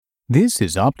This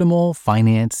is Optimal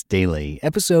Finance Daily,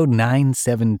 episode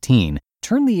 917,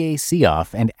 Turn the AC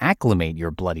Off and Acclimate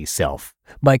Your Bloody Self,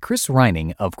 by Chris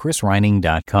Reining of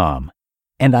chrisreining.com.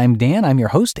 And I'm Dan, I'm your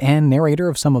host and narrator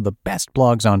of some of the best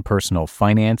blogs on personal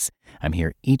finance. I'm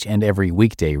here each and every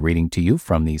weekday reading to you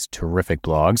from these terrific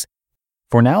blogs.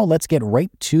 For now, let's get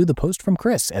right to the post from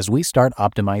Chris as we start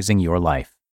optimizing your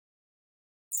life.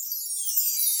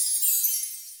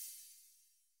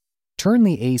 Turn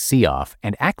the AC Off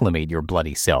and Acclimate Your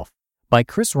Bloody Self, by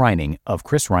Chris Reining of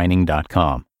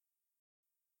chrisreining.com.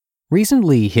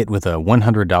 Recently hit with a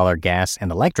 $100 gas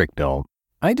and electric bill,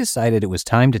 I decided it was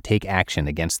time to take action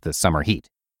against the summer heat.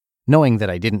 Knowing that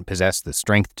I didn't possess the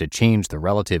strength to change the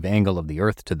relative angle of the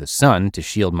Earth to the sun to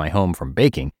shield my home from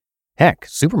baking, heck,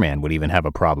 Superman would even have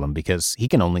a problem because he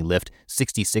can only lift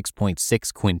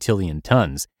 66.6 quintillion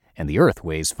tons, and the Earth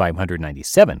weighs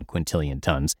 597 quintillion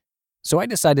tons, so I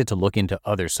decided to look into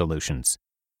other solutions.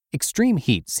 Extreme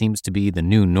heat seems to be the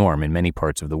new norm in many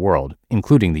parts of the world,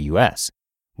 including the U.S.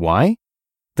 Why?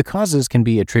 The causes can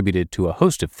be attributed to a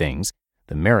host of things,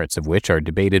 the merits of which are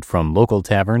debated from local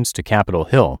taverns to Capitol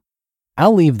Hill.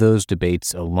 I'll leave those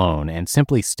debates alone and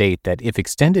simply state that if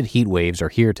extended heat waves are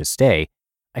here to stay,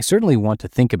 I certainly want to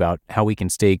think about how we can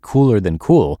stay cooler than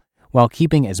cool while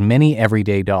keeping as many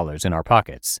everyday dollars in our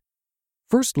pockets.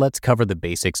 First, let's cover the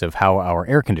basics of how our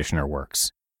air conditioner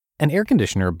works. An air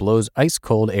conditioner blows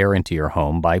ice-cold air into your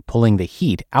home by pulling the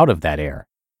heat out of that air.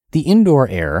 The indoor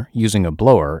air, using a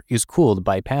blower, is cooled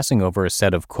by passing over a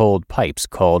set of cold pipes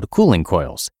called cooling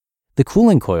coils. The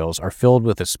cooling coils are filled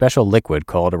with a special liquid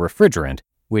called a refrigerant,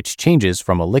 which changes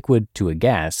from a liquid to a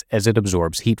gas as it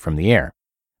absorbs heat from the air.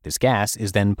 This gas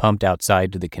is then pumped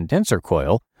outside to the condenser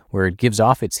coil, where it gives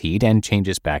off its heat and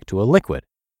changes back to a liquid.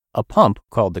 A pump,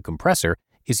 called the compressor,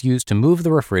 is used to move the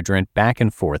refrigerant back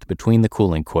and forth between the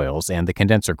cooling coils and the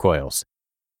condenser coils.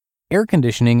 Air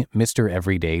conditioning Mr.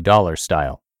 Everyday Dollar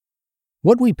style.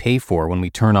 What we pay for when we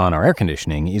turn on our air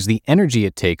conditioning is the energy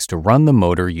it takes to run the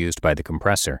motor used by the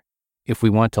compressor. If we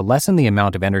want to lessen the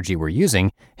amount of energy we're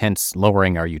using, hence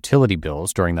lowering our utility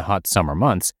bills during the hot summer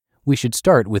months, we should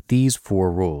start with these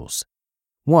 4 rules.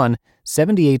 1.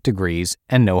 78 degrees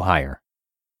and no higher.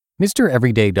 Mr.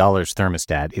 Everyday Dollar's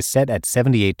thermostat is set at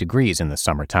 78 degrees in the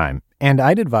summertime, and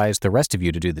I'd advise the rest of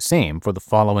you to do the same for the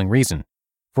following reason.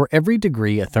 For every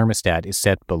degree a thermostat is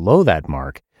set below that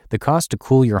mark, the cost to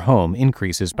cool your home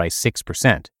increases by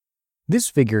 6%. This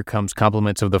figure comes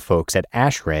compliments of the folks at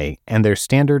ASHRAE and their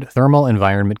standard thermal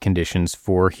environment conditions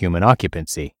for human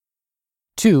occupancy.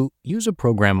 2. Use a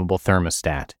programmable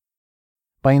thermostat.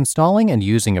 By installing and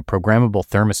using a programmable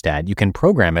thermostat, you can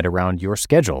program it around your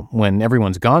schedule. When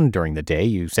everyone's gone during the day,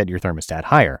 you set your thermostat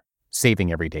higher,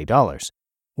 saving everyday dollars.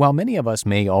 While many of us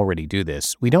may already do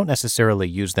this, we don't necessarily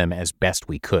use them as best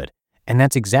we could. And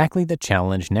that's exactly the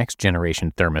challenge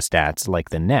next-generation thermostats like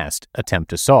the Nest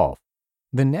attempt to solve.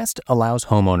 The Nest allows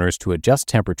homeowners to adjust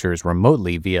temperatures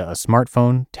remotely via a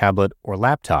smartphone, tablet, or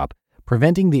laptop,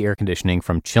 preventing the air conditioning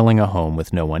from chilling a home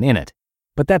with no one in it.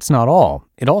 But that's not all.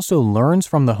 It also learns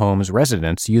from the home's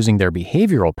residents using their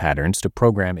behavioral patterns to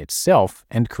program itself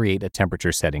and create a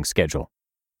temperature-setting schedule.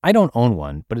 I don't own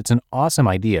one, but it's an awesome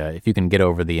idea if you can get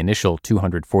over the initial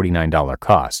 $249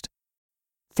 cost.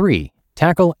 3.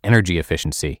 Tackle energy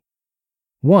efficiency.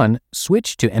 1.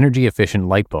 Switch to energy-efficient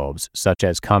light bulbs, such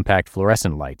as compact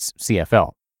fluorescent lights,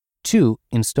 CFL. 2.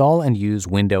 Install and use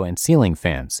window and ceiling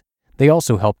fans. They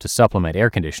also help to supplement air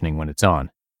conditioning when it's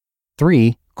on.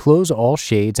 3. Close all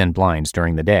shades and blinds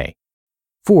during the day.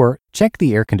 4. Check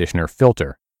the air conditioner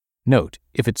filter. Note,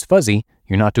 if it's fuzzy,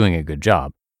 you're not doing a good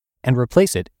job. And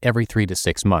replace it every 3 to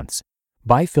 6 months.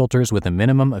 Buy filters with a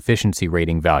minimum efficiency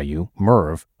rating value,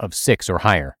 MERV, of 6 or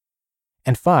higher.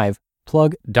 And 5.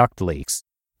 Plug duct leaks.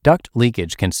 Duct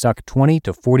leakage can suck 20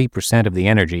 to 40% of the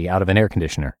energy out of an air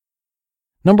conditioner.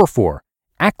 Number 4.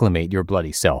 Acclimate your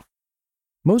bloody self.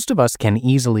 Most of us can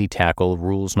easily tackle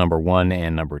rules number 1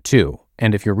 and number 2,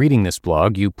 and if you're reading this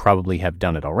blog, you probably have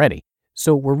done it already.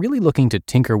 So we're really looking to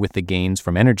tinker with the gains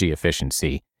from energy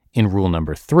efficiency in rule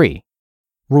number 3.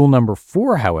 Rule number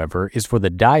 4, however, is for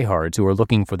the diehards who are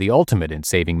looking for the ultimate in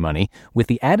saving money with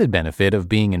the added benefit of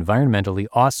being environmentally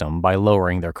awesome by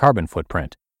lowering their carbon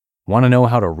footprint. Want to know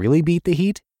how to really beat the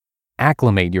heat?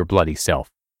 Acclimate your bloody self.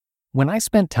 When I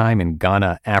spent time in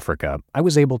Ghana, Africa, I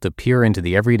was able to peer into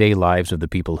the everyday lives of the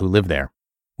people who live there.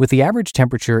 With the average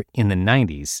temperature in the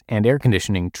 90s and air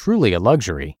conditioning truly a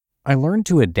luxury, I learned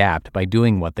to adapt by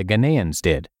doing what the Ghanaians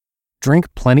did.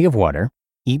 Drink plenty of water,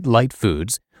 eat light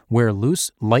foods, wear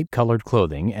loose, light-colored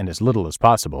clothing and as little as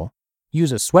possible,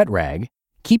 use a sweat rag,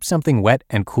 keep something wet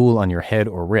and cool on your head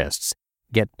or wrists,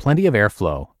 get plenty of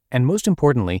airflow, And most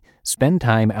importantly, spend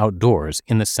time outdoors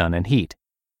in the sun and heat.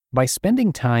 By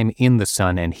spending time in the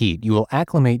sun and heat, you will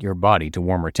acclimate your body to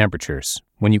warmer temperatures.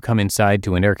 When you come inside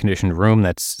to an air-conditioned room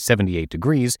that's 78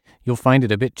 degrees, you'll find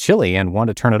it a bit chilly and want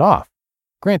to turn it off.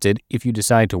 Granted, if you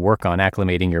decide to work on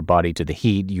acclimating your body to the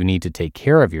heat, you need to take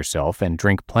care of yourself and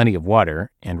drink plenty of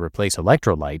water and replace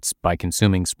electrolytes by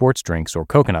consuming sports drinks or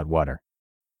coconut water.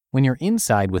 When you're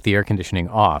inside with the air conditioning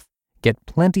off, get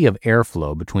plenty of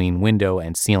airflow between window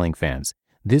and ceiling fans.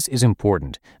 This is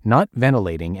important. Not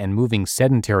ventilating and moving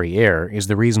sedentary air is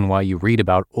the reason why you read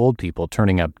about old people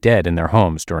turning up dead in their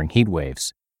homes during heat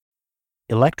waves.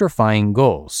 Electrifying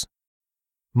goals.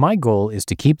 My goal is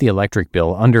to keep the electric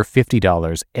bill under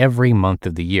 $50 every month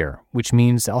of the year, which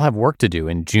means I'll have work to do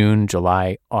in June,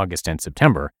 July, August, and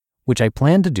September, which I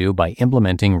plan to do by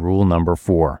implementing rule number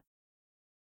 4.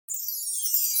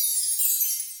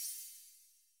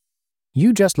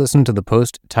 You just listened to the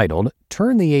post titled,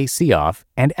 "Turn the AC Off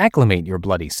and Acclimate Your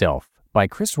Bloody Self" by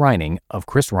Chris Reining of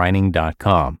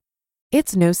chrisreining.com.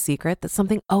 It's no secret that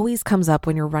something always comes up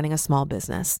when you're running a small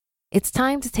business. It's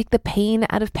time to take the pain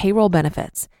out of payroll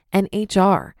benefits and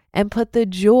HR and put the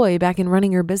joy back in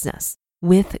running your business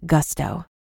with Gusto.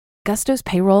 Gusto's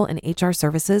payroll and HR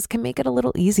services can make it a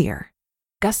little easier.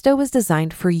 Gusto was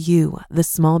designed for you, the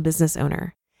small business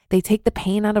owner. They take the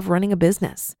pain out of running a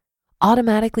business,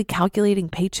 automatically calculating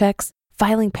paychecks,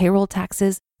 filing payroll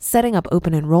taxes, setting up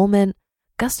open enrollment.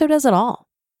 Gusto does it all.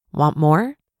 Want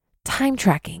more? Time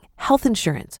tracking, health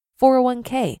insurance,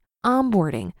 401k,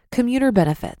 onboarding, commuter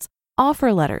benefits,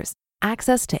 offer letters,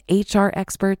 access to HR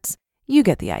experts. You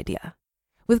get the idea.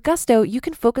 With Gusto, you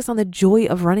can focus on the joy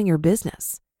of running your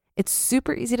business. It's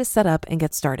super easy to set up and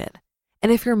get started.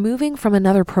 And if you're moving from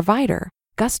another provider,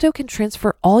 Gusto can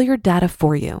transfer all your data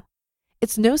for you.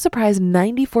 It's no surprise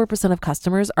 94% of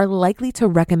customers are likely to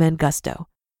recommend Gusto.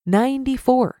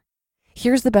 94.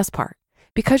 Here's the best part.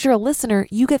 Because you're a listener,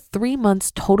 you get 3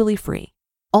 months totally free.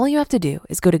 All you have to do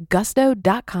is go to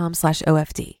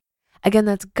gusto.com/OFD. Again,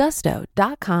 that's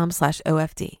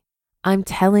gusto.com/OFD. I'm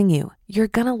telling you, you're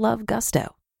gonna love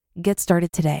Gusto. Get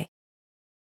started today.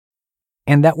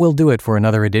 And that will do it for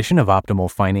another edition of Optimal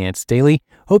Finance Daily.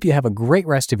 Hope you have a great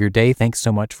rest of your day. Thanks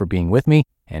so much for being with me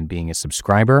and being a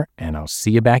subscriber, and I'll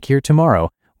see you back here tomorrow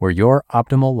where your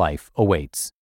optimal life awaits.